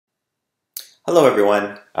Hello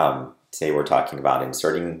everyone. Today we're talking about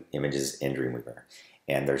inserting images in Dreamweaver.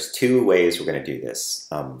 And there's two ways we're going to do this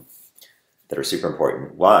that are super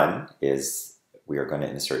important. One is we are going to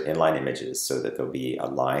insert inline images so that there'll be a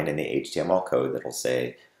line in the HTML code that'll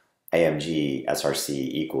say AMG SRC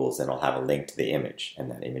equals, and it'll have a link to the image,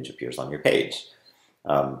 and that image appears on your page.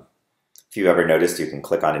 If you ever noticed, you can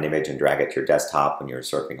click on an image and drag it to your desktop when you're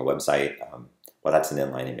surfing a website. Well, that's an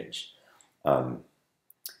inline image.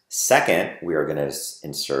 Second, we are going to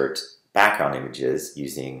insert background images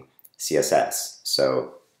using CSS.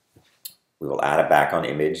 So we will add a background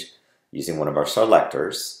image using one of our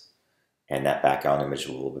selectors, and that background image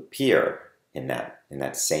will appear in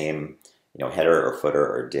that same header or footer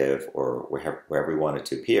or div or wherever we want it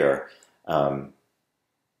to appear.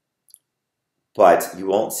 But you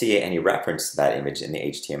won't see any reference to that image in the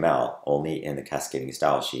HTML, only in the cascading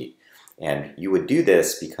style sheet. And you would do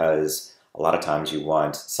this because a lot of times you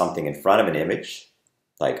want something in front of an image,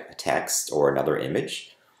 like a text or another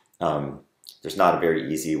image. There's not a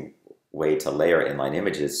very easy way to layer inline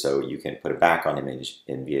images, so you can put a background image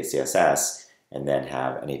in via CSS and then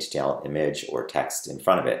have an HTML image or text in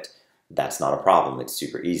front of it. That's not a problem. It's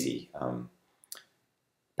super easy.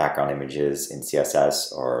 Background images in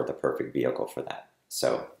CSS are the perfect vehicle for that.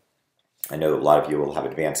 So I know a lot of you will have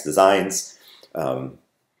advanced designs, and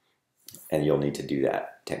you'll need to do that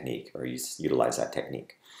technique or utilize that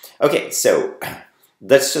technique. Okay, so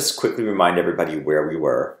let's just quickly remind everybody where we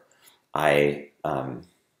were. I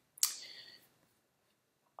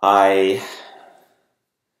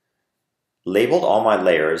labeled all my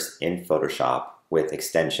layers in Photoshop with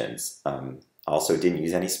extensions. Also didn't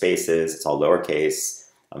use any spaces. It's all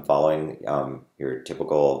lowercase. I'm following your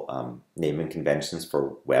typical naming conventions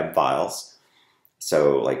for web files.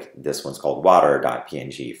 So like this one's called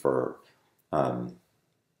water.png for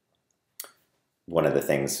one of the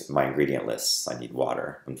things, my ingredient lists. I need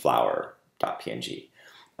water and flour.png.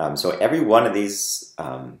 So every one of these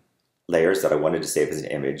layers that I wanted to save as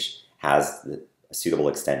an image has a suitable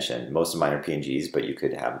extension. Most of mine are PNGs, but you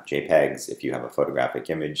could have JPEGs if you have a photographic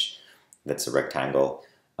image that's a rectangle.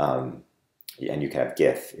 And you can have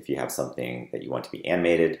GIF if you have something that you want to be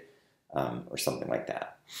animated or something like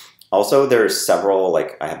that. Also, there's several,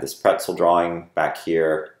 like I have this pretzel drawing back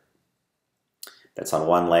here that's on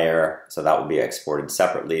one layer, so that will be exported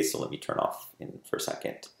separately. So let me turn off for a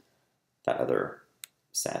second that other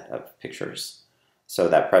set of pictures. So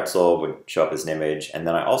that pretzel would show up as an image, and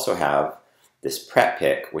then I also have this prep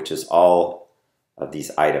pick, which is all of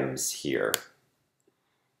these items here.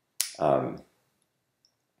 So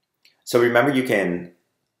remember, you can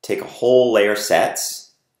take a whole layer set,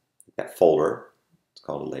 that folder, it's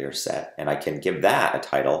called a layer set, and I can give that a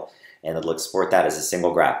title, and it'll export that as a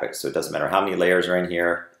single graphic. So it doesn't matter how many layers are in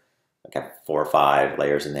here. I have 4 or 5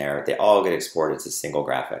 layers in there. They all get exported as a single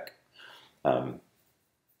graphic.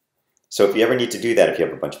 So if you ever need to do that, if you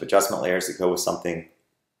have a bunch of adjustment layers that go with something,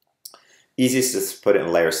 easiest is to put it in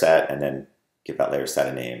a layer set and then give that layer set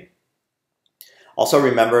a name. Also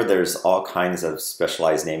remember, there's all kinds of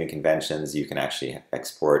specialized naming conventions. You can actually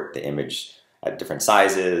export the image at different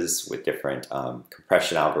sizes with different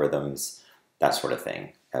compression algorithms, that sort of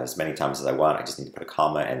thing. As many times as I want, I just need to put a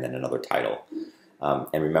comma and then another title.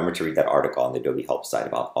 And remember to read that article on the Adobe Help site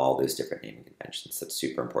about all those different naming conventions. That's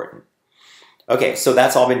super important. Okay, so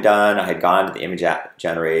that's all been done. I had gone to the image file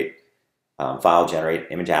generate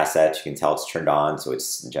image assets. You can tell it's turned on, so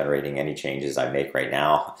it's generating any changes I make right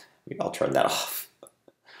now. Maybe I'll turn that off.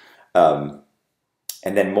 And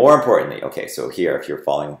then more importantly, okay, so here, if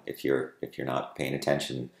you're not paying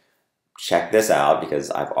attention, check this out,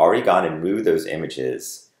 because I've already gone and moved those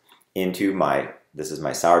images into this is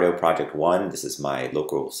my sourdough project 1, this is my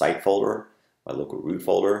local site folder, my local root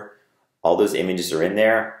folder. All those images are in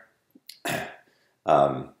there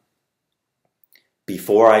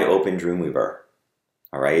before I open Dreamweaver,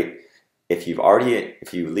 all right? If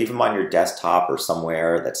you leave them on your desktop or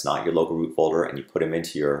somewhere that's not your local root folder and you put them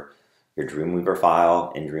into your Dreamweaver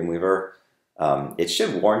file in Dreamweaver, it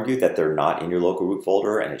should warn you that they're not in your local root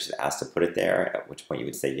folder, and it should ask to put it there, at which point you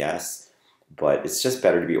would say yes. But it's just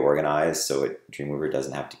better to be organized, so Dreamweaver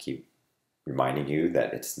doesn't have to keep reminding you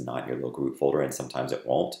that it's not your local root folder, and sometimes it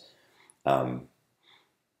won't.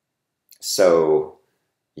 So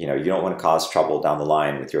you don't want to cause trouble down the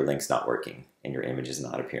line with your links not working and your images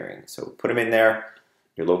not appearing. So put them in there,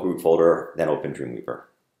 your local root folder, then open Dreamweaver.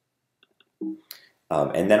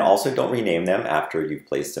 And then also don't rename them after you've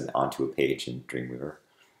placed them onto a page in Dreamweaver,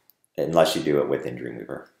 unless you do it within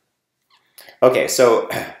Dreamweaver. Okay, so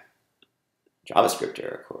JavaScript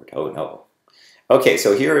error code, oh no. Okay,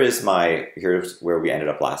 so here's where we ended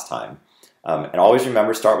up last time. And always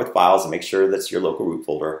remember, start with files and make sure that's your local root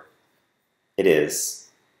folder. It is.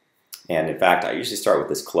 And in fact, I usually start with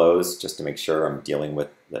this close just to make sure I'm dealing with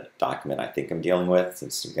the document I think I'm dealing with,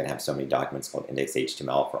 since you're going to have so many documents called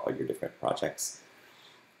index.html for all your different projects.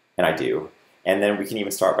 And I do. And then we can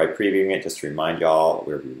even start by previewing it just to remind y'all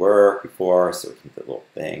where we were before. So we can put a little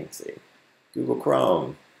thing, say Google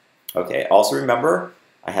Chrome. Okay, also remember,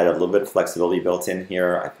 I had a little bit of flexibility built in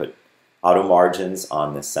here. I put auto margins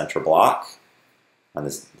on the center block, on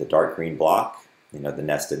the dark green block. You know, the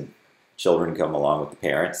nested children come along with the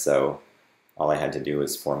parents, so all I had to do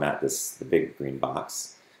was format the big green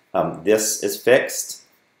box. This is fixed.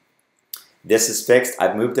 This is fixed.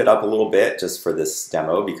 I've moved it up a little bit just for this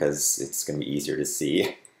demo because it's going to be easier to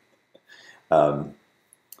see.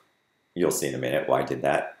 You'll see in a minute why I did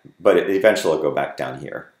that, but eventually it'll go back down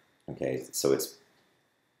here. Okay, so it's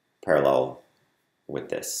parallel with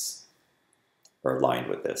this, or aligned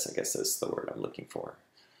with this, I guess is the word I'm looking for.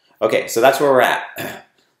 Okay, so that's where we're at.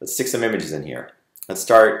 Let's stick some images in here. Let's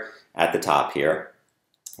start at the top here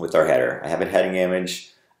with our header. I have a heading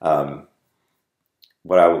image.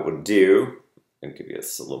 What I would do, and give you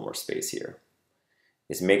a little more space here,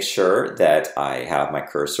 is make sure that I have my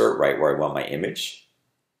cursor right where I want my image.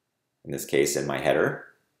 In this case, in my header.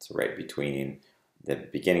 So right between the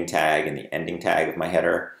beginning tag and the ending tag of my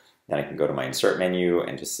header. Then I can go to my insert menu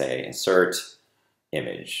and just say insert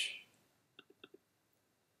image.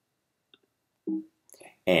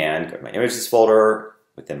 And go to my images folder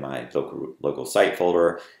within my local site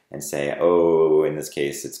folder and say, oh, in this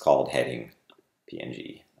case, it's called heading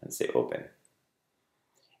PNG, and say open.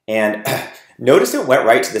 And notice it went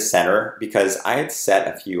right to the center because I had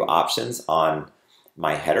set a few options on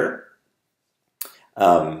my header.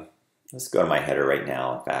 Let's go to my header right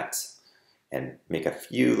now, in fact, and make a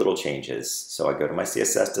few little changes. So I go to my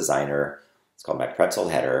CSS designer. It's called my pretzel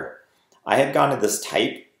header. I had gone to this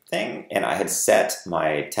type thing, and I had set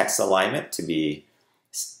my text alignment to be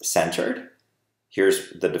centered. Here's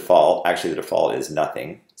the default. Actually, the default is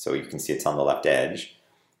nothing, so you can see it's on the left edge.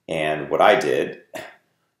 And what I did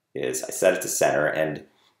is I set it to center, and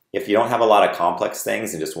if you don't have a lot of complex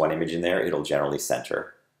things and just one image in there, it'll generally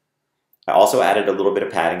center. I also added a little bit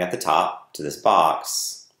of padding at the top to this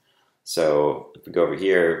box. So if we go over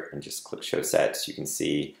here and just click Show Sets, you can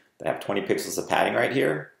see that I have 20 pixels of padding right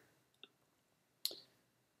here.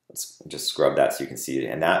 Let's just scrub that so you can see it.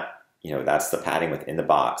 And that, you know, that's the padding within the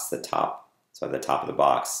box, the top, so at the top of the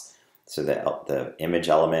box. So the image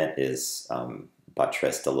element is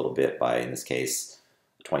buttressed a little bit by, in this case,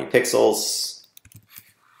 20 pixels.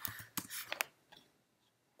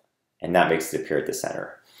 And that makes it appear at the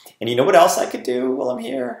center. And you know what else I could do while I'm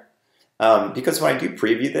here? Because when I do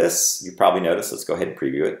preview this, you probably notice, let's go ahead and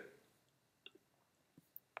preview it.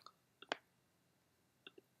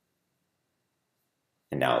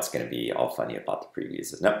 And now it's going to be all funny about the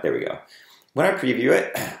previews. Nope, there we go. When I preview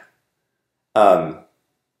it, oh,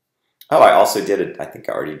 I also did it. I think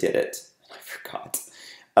I already did it. I forgot.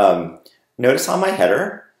 Notice how my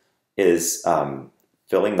header is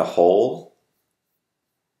filling the whole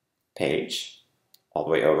page all the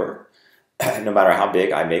way over. No matter how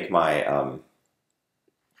big I make my,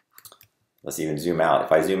 let's even zoom out.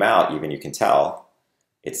 If I zoom out, even you can tell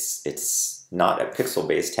it's not a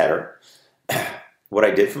pixel-based header. What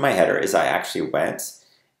I did for my header is I actually went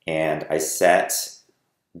and I set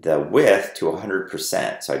the width to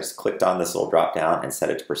 100%. So I just clicked on this little drop down and set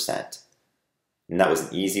it to %. And that was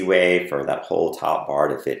an easy way for that whole top bar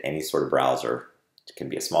to fit any sort of browser. It can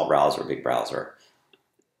be a small browser or a big browser.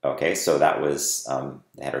 Okay, so that was the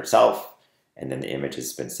header itself, and then the image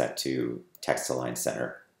has been set to text align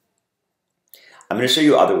center. I'm going to show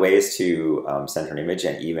you other ways to center an image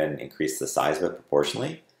and even increase the size of it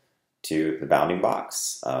proportionally to the bounding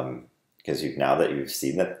box, because now that you've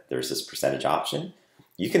seen that there's this percentage option,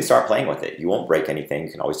 you can start playing with it. You won't break anything.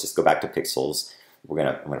 You can always just go back to pixels. I'm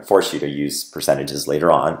going to force you to use percentages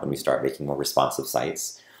later on when we start making more responsive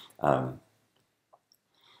sites. But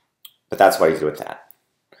that's what you do with that.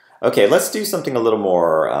 Okay, let's do something a little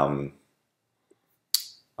more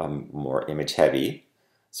more image heavy.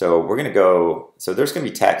 So we're going to go. So there's going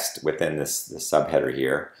to be text within this subheader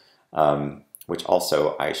here, which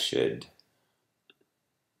also I should.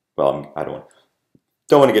 Well, I don't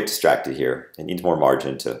want to get distracted here. It needs more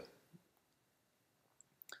margin to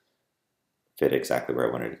fit exactly where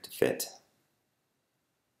I wanted it to fit.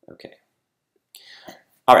 Okay.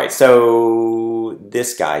 All right. So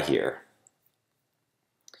this guy here.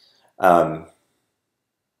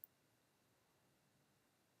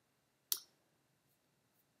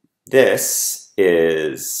 This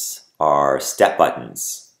is our step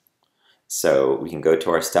buttons. So we can go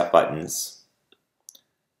to our step buttons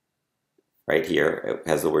right here, it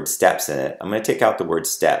has the word steps in it. I'm going to take out the word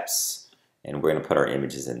steps, and we're going to put our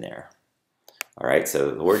images in there. All right,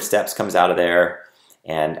 so the word steps comes out of there,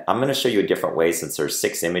 and I'm going to show you a different way. Since there's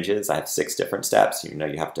 6 images, I have 6 different steps. You know,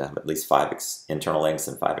 you have to have at least 5 internal links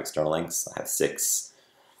and 5 external links. I have 6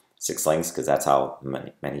 links because that's how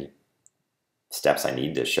many steps I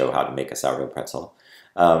need to show how to make a sourdough pretzel.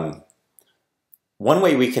 One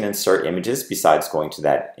way we can insert images, besides going to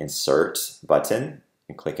that insert button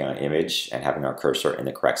and clicking on image and having our cursor in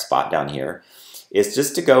the correct spot down here, is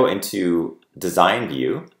just to go into design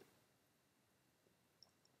view.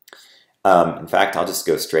 In fact, I'll just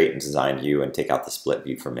go straight in design view and take out the split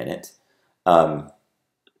view for a minute. And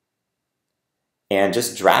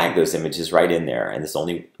just drag those images right in there. And this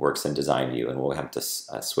only works in design view, and we'll have to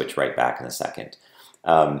switch right back in a second.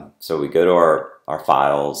 So we go to our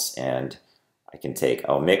files, and I can take,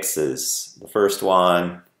 mix is the first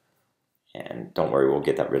one. And don't worry, we'll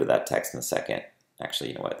get rid of that text in a second. Actually,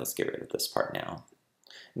 you know what? Let's get rid of this part now.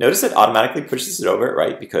 Notice it automatically pushes it over,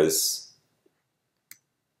 right? Because,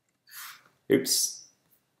 oops.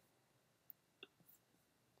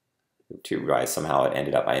 To rise, somehow it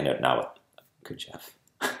ended up, I ended up now with, good Jeff.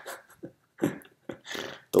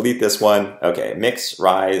 Delete this one. Okay, mix,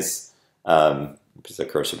 rise, put the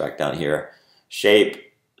cursor back down here.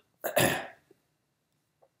 Shape,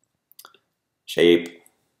 shape,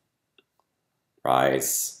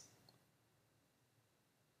 rise.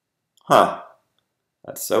 Huh,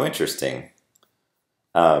 that's so interesting.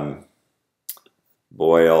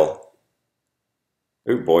 Boil.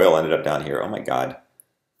 Ooh, boil ended up down here. Oh my God.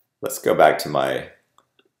 Let's go back to my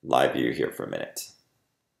live view here for a minute.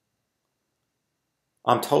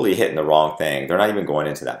 I'm totally hitting the wrong thing. They're not even going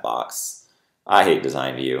into that box. I hate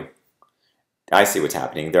design view. I see what's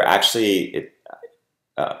happening. They're actually,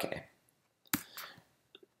 okay.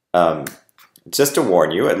 Just to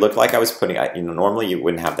warn you, it looked like I was putting, normally you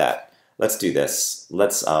wouldn't have that. Let's do this.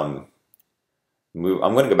 Let's move,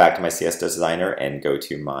 I'm going to go back to my CS designer and go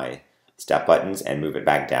to my step buttons and move it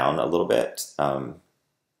back down a little bit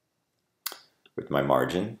with my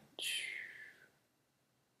margin.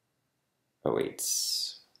 Oh wait,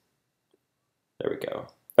 there we go.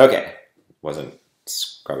 Okay, wasn't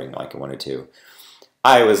scrubbing like I wanted to.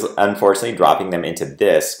 I was unfortunately dropping them into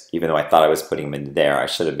this, even though I thought I was putting them in there. I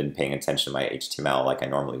should have been paying attention to my HTML like I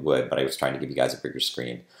normally would, but I was trying to give you guys a bigger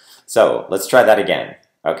screen. So let's try that again.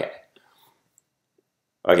 Okay.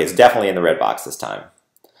 Okay, it's definitely in the red box this time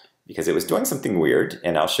because it was doing something weird,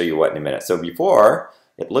 and I'll show you what in a minute. So before,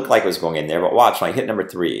 it looked like it was going in there, but watch, when I hit number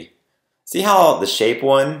 3, see how the shape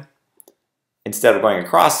one, instead of going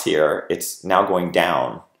across here, it's now going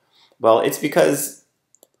down. Well, it's because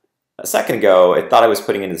a second ago, it thought I was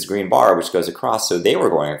putting in this green bar, which goes across, so they were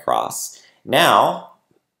going across. Now,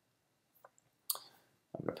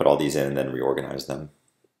 I'm going to put all these in and then reorganize them.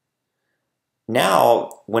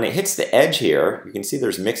 Now, when it hits the edge here, you can see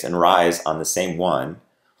there's mix and rise on the same one.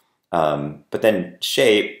 But then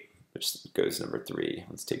shape, which goes number 3.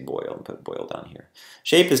 Let's take boil and put boil down here.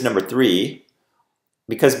 Shape is number 3.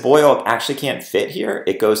 Because boil actually can't fit here,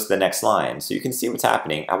 it goes to the next line. So you can see what's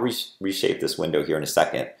happening. I'll reshape this window here in a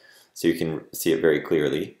second so you can see it very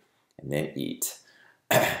clearly. And then eat.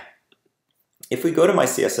 If we go to my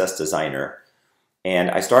CSS designer and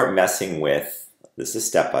I start messing with, this is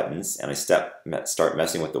step buttons, and I start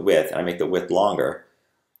messing with the width, and I make the width longer,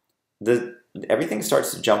 everything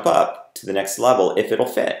starts to jump up to the next level if it'll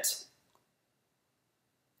fit.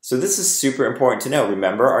 So this is super important to know.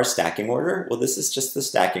 Remember our stacking order? Well, this is just the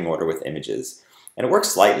stacking order with images. And it works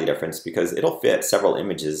slightly different because it'll fit several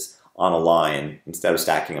images on a line instead of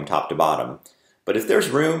stacking them top to bottom. But if there's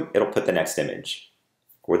room, it'll put the next image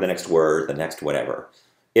or the next word, the next whatever,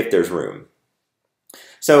 if there's room.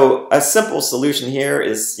 So a simple solution here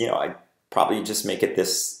is, I probably just make it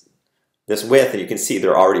this width, and you can see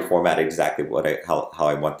they're already formatted exactly how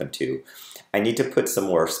I want them to. I need to put some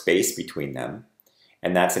more space between them.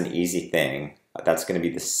 And that's an easy thing. That's going to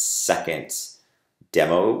be the second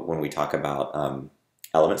demo when we talk about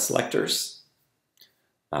element selectors.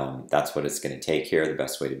 That's what it's going to take here. The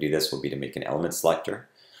best way to do this will be to make an element selector.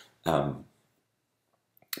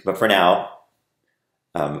 But for now,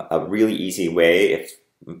 a really easy way,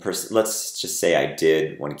 let's just say I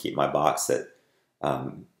did want to keep my box at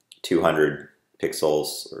 200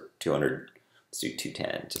 pixels or 200, let's do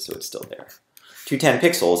 210 just so it's still there.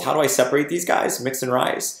 210 pixels, how do I separate these guys, mix and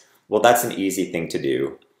rise? Well, that's an easy thing to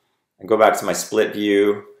do. I go back to my split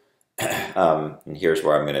view, and here's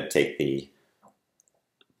where I'm going to take the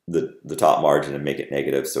top margin and make it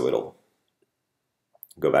negative so it'll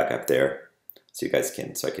go back up there so you guys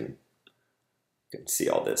can, I can see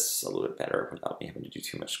all this a little bit better without me having to do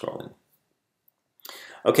too much scrolling.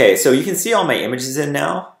 Okay, so you can see all my images in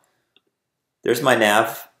now. There's my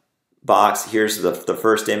nav box. Here's the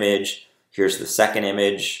first image. Here's the second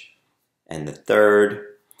image and the third.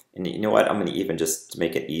 And you know what? I'm going to even just to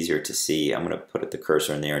make it easier to see, I'm going to put the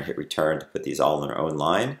cursor in there and hit return to put these all in their own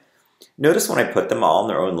line. Notice when I put them all in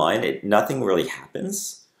their own line, nothing really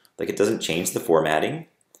happens. Like it doesn't change the formatting.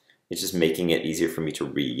 It's just making it easier for me to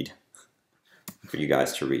read, for you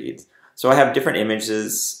guys to read. So I have different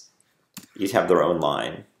images. Each have their own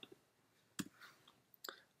line.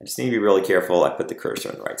 I just need to be really careful. I put the cursor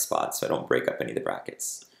in the right spot so I don't break up any of the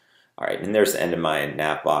brackets. All right, and there's the end of my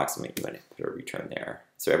nav box. I'm going to put a return there.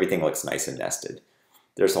 So everything looks nice and nested.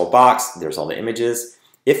 There's the whole box. There's all the images.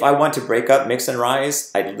 If I want to break up mix and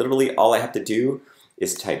rise, all I have to do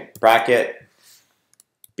is type bracket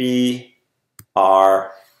B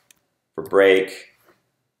R for break,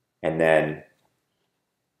 and then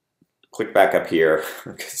click back up here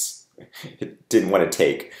because it didn't want to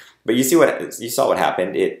take. But you saw what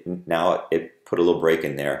happened. Now it put a little break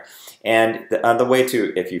in there. And the way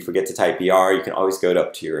to, if you forget to type BR, you can always go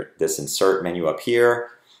up to this insert menu up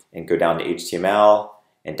here and go down to HTML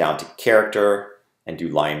and down to character and do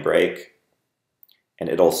line break, and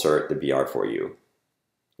it'll insert the BR for you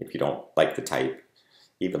if you don't like the type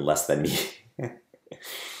even less than me.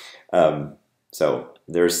 So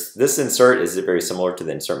this insert is very similar to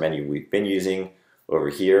the insert menu we've been using over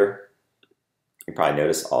here. You probably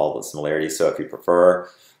notice all the similarities. So if you prefer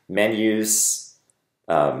menus,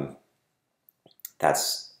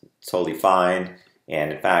 that's totally fine.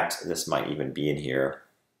 And in fact, this might even be in here.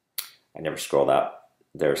 I never scrolled up.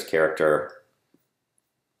 There's character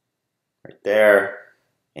right there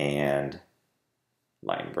and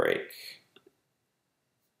line break.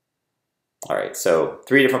 All right, so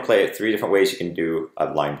three different ways you can do a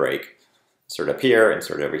line break. Insert up here,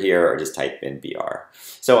 insert over here, or just type in BR.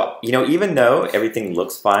 So, even though everything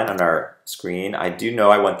looks fine on our screen, I do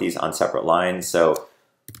know I want these on separate lines, so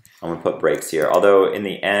I'm going to put breaks here. Although in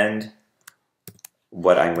the end,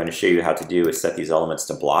 what I'm going to show you how to do is set these elements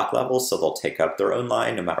to block levels so they'll take up their own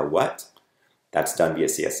line no matter what. That's done via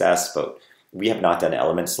CSS, but we have not done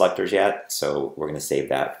element selectors yet, so we're going to save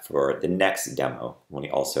that for the next demo when we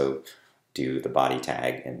also do the body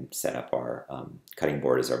tag and set up our cutting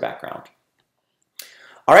board as our background.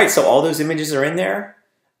 All right, so all those images are in there.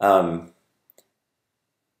 Now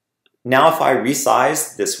if I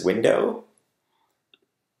resize this window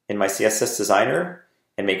in my CSS designer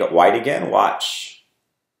and make it white again, watch.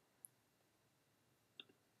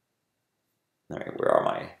 All right, where are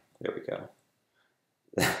my, there we go.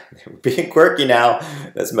 We're being quirky now.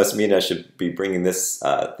 That must mean I should be bringing this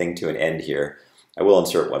thing to an end here. I will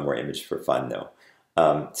insert one more image for fun though.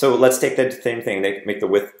 So let's take that same thing, make the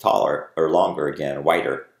width taller or longer again,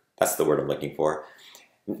 wider. That's the word I'm looking for.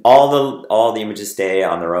 All the images stay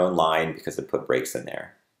on their own line because I put breaks in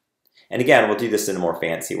there. And again, we'll do this in a more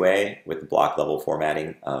fancy way with the block level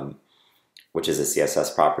formatting, which is a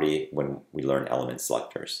CSS property when we learn element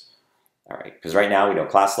selectors. All right, because right now we know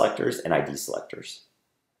class selectors and ID selectors.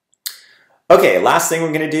 Okay, last thing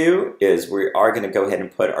we're going to do is we are going to go ahead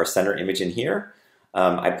and put our center image in here.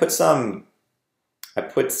 I put some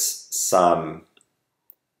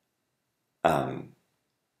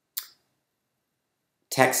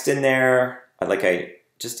text in there,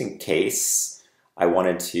 just in case I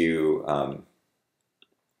wanted to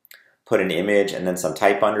put an image and then some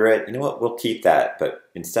type under it. You know what? We'll keep that, but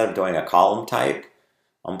instead of doing a column type,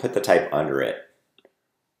 I'm going to put the type under it.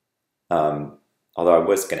 Although I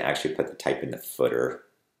was going to actually put the type in the footer.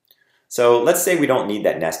 So let's say we don't need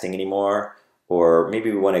that nesting anymore, or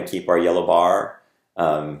maybe we want to keep our yellow bar.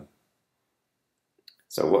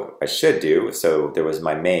 So what I should do, so there was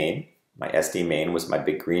my main, my SD main was my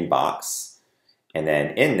big green box. And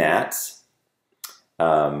then in that,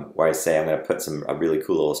 where I say I'm going to put a really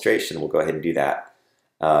cool illustration, we'll go ahead and do that.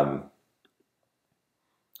 I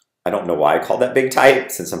don't know why I called that big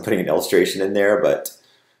type since I'm putting an illustration in there, but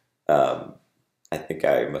I think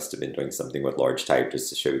I must have been doing something with large type just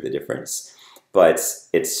to show you the difference. But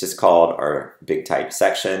it's just called our big type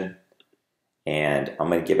section, and I'm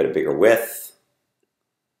going to give it a bigger width,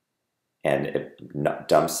 and it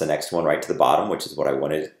dumps the next one right to the bottom, which is what I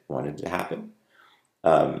wanted to happen.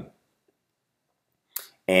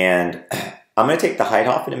 And I'm going to take the height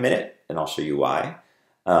off in a minute, and I'll show you why.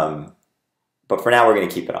 But for now, we're going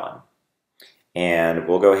to keep it on. And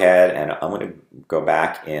we'll go ahead and I'm going to go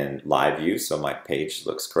back in live view so my page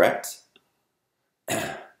looks correct.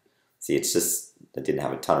 See, it's just, I didn't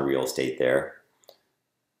have a ton of real estate there.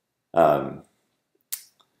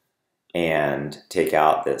 And take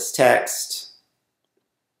out this text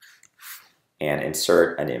and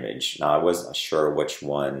insert an image. Now, I wasn't sure which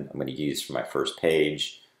one I'm going to use for my first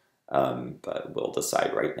page, but we'll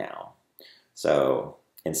decide right now. So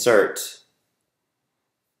insert,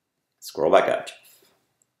 scroll back up,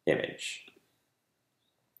 image.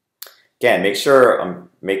 Again, make sure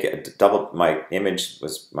make it double. My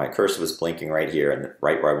cursor was blinking right here and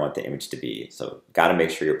right where I want the image to be. So got to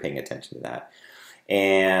make sure you're paying attention to that.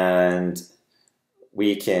 And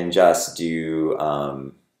we can just do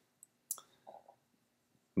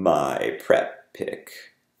my prep pick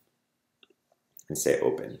and say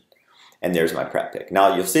open. And there's my prep pick.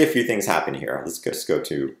 Now you'll see a few things happen here. Let's just go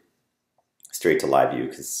straight to live view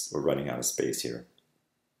because we're running out of space here.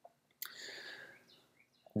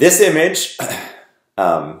 This image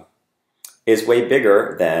is way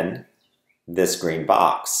bigger than this green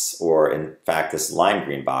box, or in fact this lime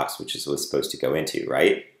green box, which is what's supposed to go into,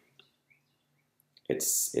 right? It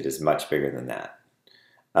is much bigger than that.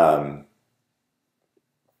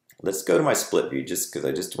 Let's go to my split view just because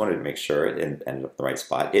I just wanted to make sure it ended up in the right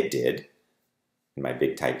spot. It did in my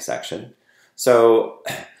big type section. So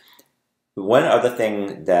one other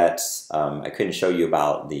thing that I couldn't show you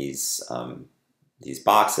about these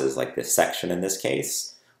boxes, like this section in this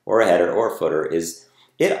case, or a header or a footer, is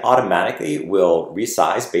it automatically will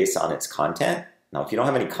resize based on its content. Now, if you don't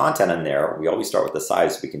have any content in there, we always start with the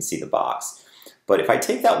size so we can see the box. But if I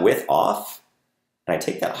take that width off and I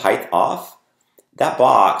take that height off, that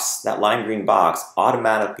box, that lime green box,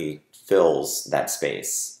 automatically fills that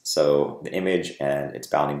space. So the image and its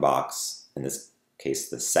bounding box, in this case,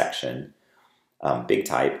 the section, big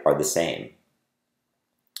type, are the same.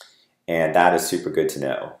 And that is super good to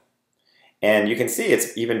know. And you can see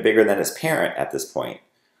it's even bigger than its parent at this point.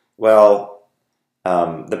 Well,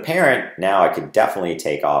 the parent, now I could definitely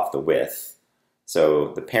take off the width.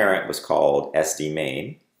 So the parent was called SD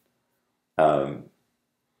main.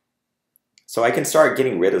 So I can start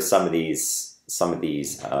getting rid of some of these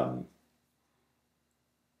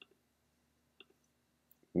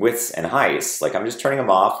widths and heights. Like I'm just turning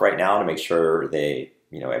them off right now to make sure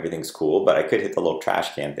everything's cool, but I could hit the little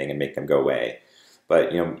trash can thing and make them go away.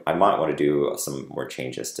 But I might want to do some more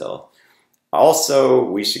changes still. Also,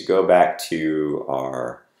 we should go back to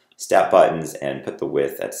our step buttons and put the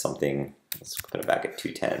width at something. Let's put it back at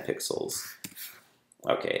 210 pixels.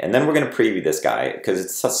 Okay, and then we're going to preview this guy because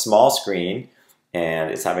it's a small screen and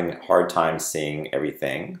it's having a hard time seeing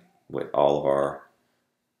everything with all of our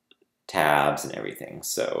tabs and everything.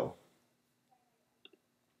 So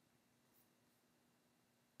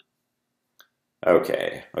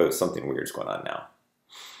okay, oh, something weird's going on now.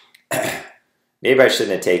 Maybe I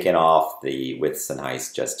shouldn't have taken off the widths and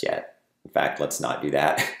heights just yet. In fact, let's not do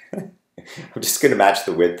that. I'm just going to match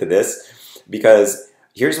the width to this because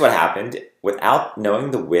here's what happened. Without knowing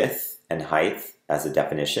the width and height as a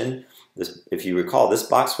definition, if you recall, this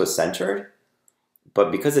box was centered,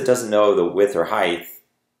 but because it doesn't know the width or height,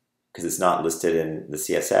 because it's not listed in the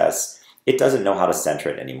CSS, it doesn't know how to center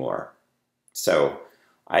it anymore. So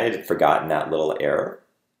I had forgotten that little error.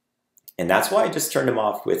 And that's why I just turned them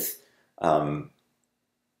off with,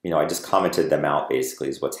 I just commented them out basically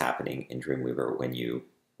is what's happening in Dreamweaver when you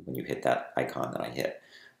hit that icon that I hit.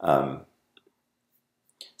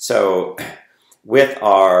 So with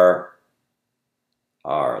our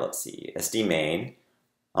let's see, SD main,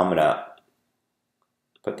 I'm gonna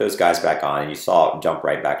put those guys back on, and you saw it jump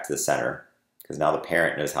right back to the center because now the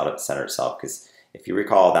parent knows how to center itself. Because if you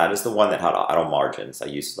recall, that is the one that had auto margins. I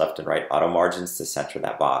used left and right auto margins to center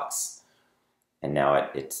that box, and now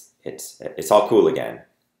it's all cool again.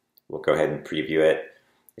 We'll go ahead and preview it.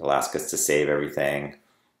 It'll ask us to save everything.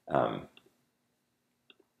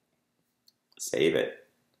 Save it.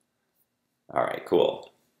 All right,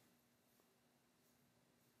 cool.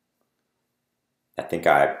 I think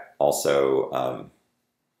I also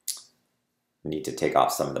need to take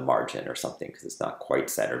off some of the margin or something because it's not quite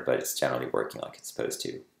centered, but it's generally working like it's supposed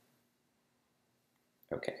to.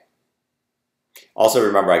 Okay. Also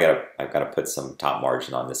remember, I've got to put some top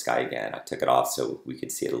margin on this guy again. I took it off so we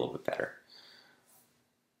could see it a little bit better.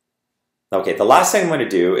 Okay, the last thing I'm going to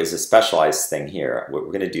do is a specialized thing here. We're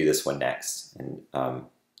going to do this one next and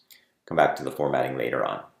come back to the formatting later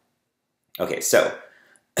on. Okay, so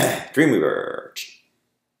Dreamweaver.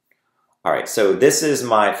 All right, so this is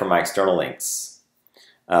for my external links.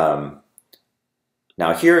 Now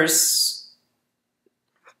here's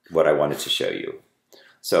what I wanted to show you.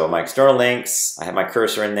 So my external links, I have my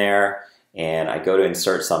cursor in there, and I go to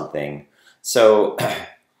insert something. So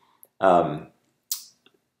let's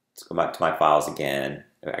go back to my files again.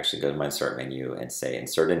 I'll actually go to my insert menu and say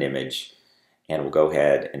insert an image, and we'll go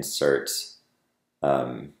ahead and insert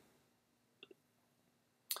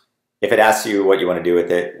if it asks you what you want to do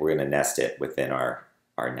with it, we're going to nest it within our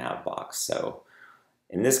nav box. So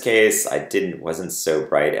in this case, I wasn't so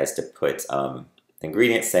bright as to put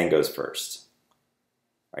ingredient saying goes first.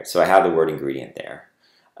 All right, so I have the word ingredient there.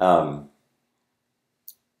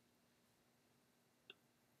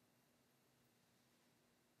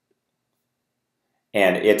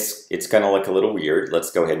 And it's going to look a little weird.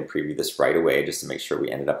 Let's go ahead and preview this right away just to make sure we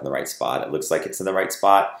ended up in the right spot. It looks like it's in the right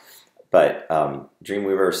spot, but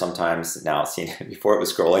Dreamweaver sometimes, now seen before it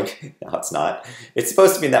was scrolling, now it's not. It's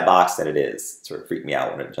supposed to be in that box that it is. It sort of freaked me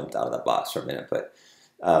out when it jumped out of that box for a minute, but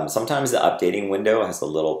sometimes the updating window has a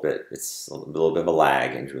little bit of a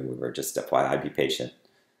lag in Dreamweaver. Just FYI, be patient.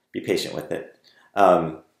 Be patient with it.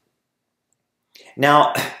 Now,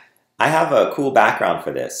 I have a cool background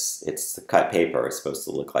for this. It's the cut paper. It's supposed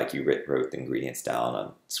to look like you wrote the ingredients down on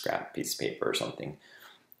a scrap piece of paper or something,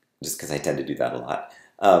 just because I tend to do that a lot.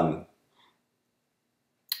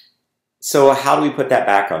 So how do we put that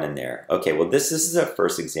background in there? Okay, well, this is a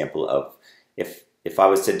first example of if I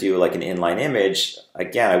was to do like an inline image,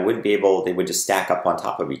 again, I wouldn't be able, they would just stack up on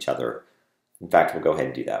top of each other. In fact, we'll go ahead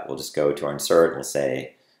and do that. We'll just go to our insert and we'll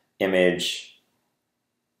say image,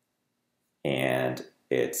 and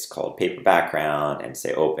it's called paper background, and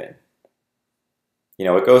say open. You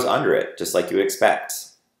know, it goes under it, just like you would expect.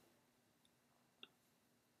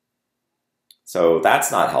 So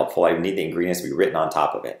that's not helpful. I need the ingredients to be written on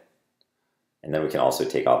top of it. And then we can also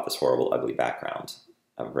take off this horrible, ugly background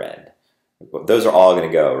of red. Those are all going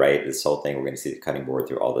to go, right? This whole thing, we're going to see the cutting board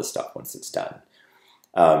through all this stuff once it's done.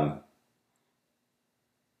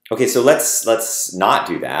 Okay, so let's not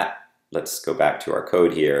do that. Let's go back to our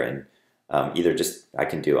code here, and either just, I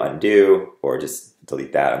can do undo, or just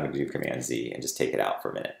delete that. I'm going to do Command Z and just take it out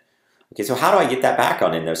for a minute. Okay, so how do I get that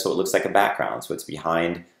background in there so it looks like a background, so it's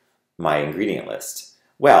behind my ingredient list?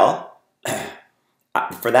 Well,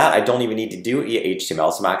 for that, I don't even need to do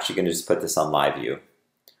HTML, so I'm actually going to just put this on live view.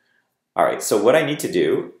 All right, so what I need to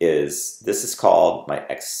do is, this is called my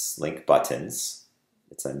X-Link buttons.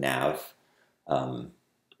 It's a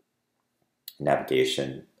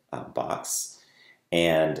navigation box.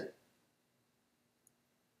 And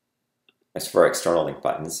as for external link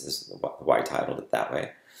buttons, is why I titled it that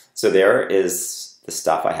way. So there is the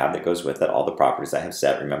stuff I have that goes with it, all the properties I have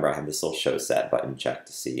set. Remember, I have this little show set button checked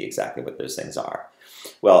to see exactly what those things are.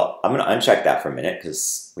 Well, I'm going to uncheck that for a minute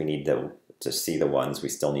because we need to see the ones we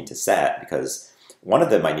still need to set, because one of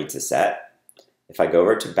them I need to set. If I go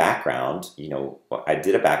over to background, you know, I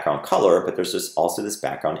did a background color, but there's just also this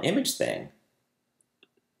background image thing.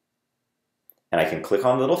 And I can click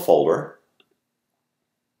on the little folder,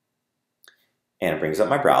 and it brings up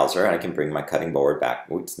my browser, and I can bring my cutting board back.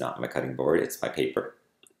 Oh, it's not my cutting board, it's my paper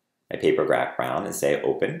background, and say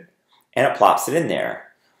open, and it plops it in there.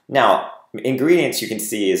 Now, ingredients you can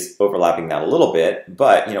see is overlapping that a little bit,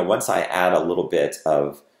 but you know, once I add a little bit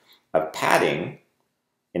of padding,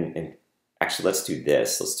 and actually let's do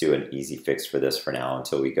this. Let's do an easy fix for this for now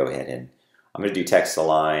until we go ahead and I'm going to do text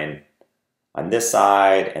align on this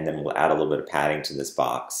side, and then we'll add a little bit of padding to this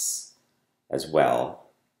box as well.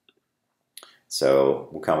 So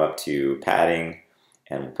we'll come up to padding,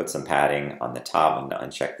 and we'll put some padding on the top. I'm going to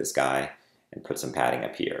uncheck this guy and put some padding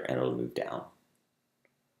up here, and it'll move down.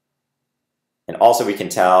 And also we can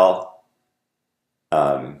tell,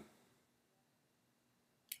 did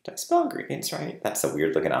I spell ingredients right? That's a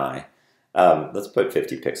weird looking eye. Let's put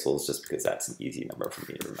 50 pixels just because that's an easy number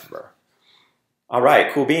for me to remember. All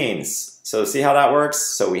right, cool beans. So see how that works?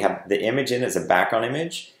 So we have the image in as a background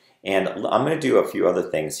image, and I'm going to do a few other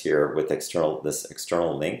things here with this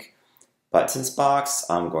external link buttons box.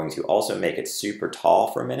 I'm going to also make it super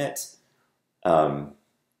tall for a minute, and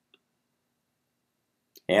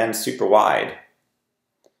super wide,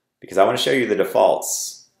 because I want to show you the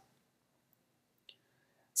defaults.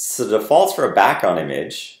 So the defaults for a background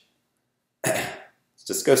image, let's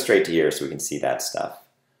just go straight to here so we can see that stuff.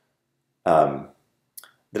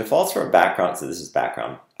 The defaults for a background, so this is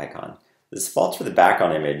background icon. The defaults for the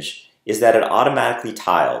background image is that it automatically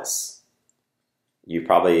tiles. You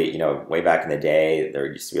probably, you know, way back in the day, there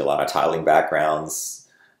used to be a lot of tiling backgrounds.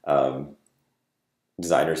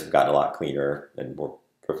 Designers have gotten a lot cleaner and more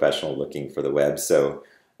professional looking for the web, so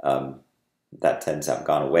that tends to have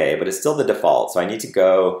gone away, but it's still the default. So I need to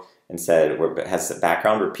go and say where it has the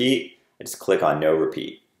background repeat, I just click on no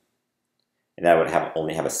repeat, and that would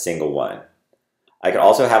only have a single one. I could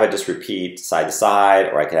also have it just repeat side to side,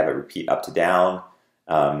 or I could have it repeat up to down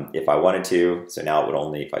if I wanted to. So now it would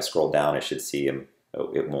only, if I scroll down, I should see them.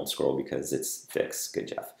 Oh, it won't scroll because it's fixed. Good,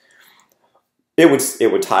 Jeff.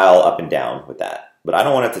 It would tile up and down with that, but I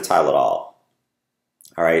don't want it to tile at all.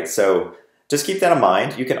 All right, so just keep that in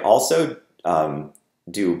mind. You can also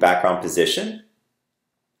do background position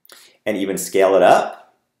and even scale it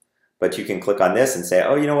up, but you can click on this and say,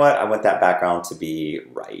 oh, you know what? I want that background to be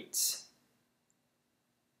right,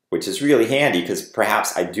 which is really handy because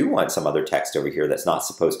perhaps I do want some other text over here that's not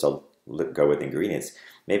supposed to go with ingredients.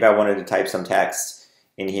 Maybe I wanted to type some text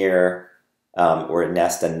in here or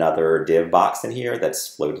nest another div box in here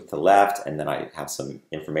that's floated to the left, and then I have some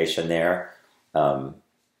information there. I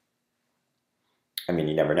mean,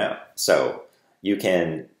 you never know. So you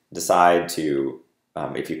can decide to,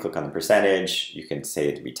 if you click on the percentage, you can say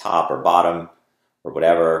it to be top or bottom or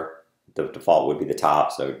whatever. The default would be the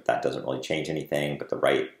top, so that doesn't really change anything, but the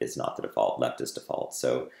right is not the default, left is default.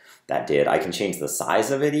 So that did. I can change the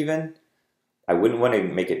size of it even. I wouldn't want to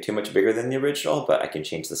make it too much bigger than the original, but I can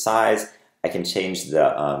change the size. I can change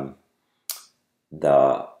this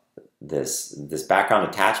background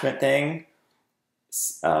attachment thing.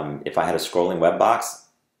 If I had a scrolling web box,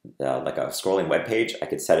 like a scrolling web page, I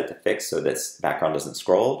could set it to fixed so this background doesn't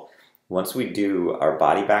scroll. Once we do our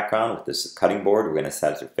body background with this cutting board, we're going to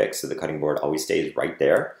set it to fixed so the cutting board always stays right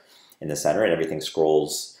there in the center and everything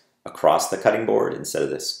scrolls across the cutting board instead of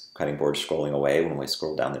this cutting board scrolling away when we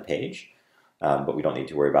scroll down the page. But we don't need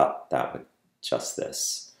to worry about that with just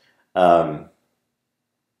this. Let's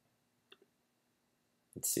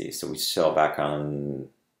see, so we show background,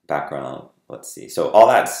 let's see. So all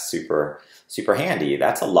that's super handy.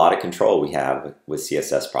 That's a lot of control we have with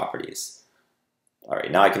CSS properties. All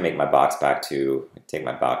right, now I can make my box take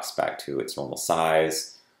my box back to its normal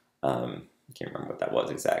size. I can't remember what that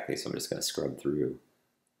was exactly, so I'm just going to scrub through.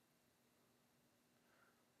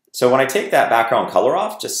 So when I take that background color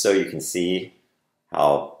off, just so you can see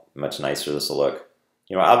how much nicer this will look,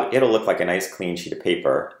 you know, it'll look like a nice clean sheet of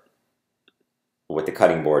paper with the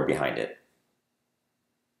cutting board behind it.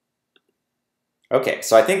 Okay,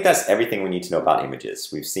 so I think that's everything we need to know about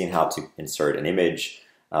images. We've seen how to insert an image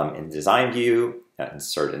in design view,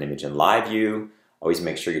 insert an image in live view. Always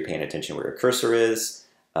make sure you're paying attention where your cursor is.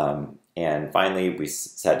 And finally, we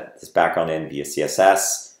set this background in via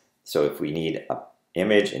CSS. So if we need an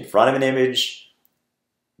image in front of an image,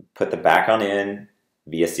 put the background in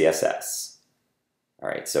via CSS. All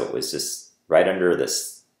right, so it was just right under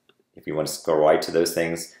this. If you want to go right to those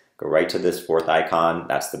things, go right to this fourth icon.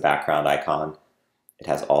 That's the background icon. It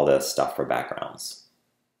has all the stuff for backgrounds.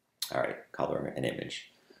 All right, color and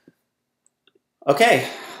image. Okay,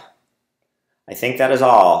 I think that is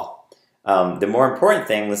all. The more important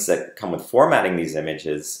things that come with formatting these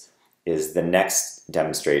images is the next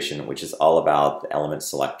demonstration, which is all about the element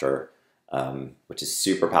selector, which is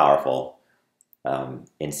super powerful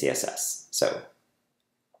in CSS. So,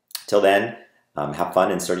 till then, have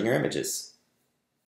fun inserting your images.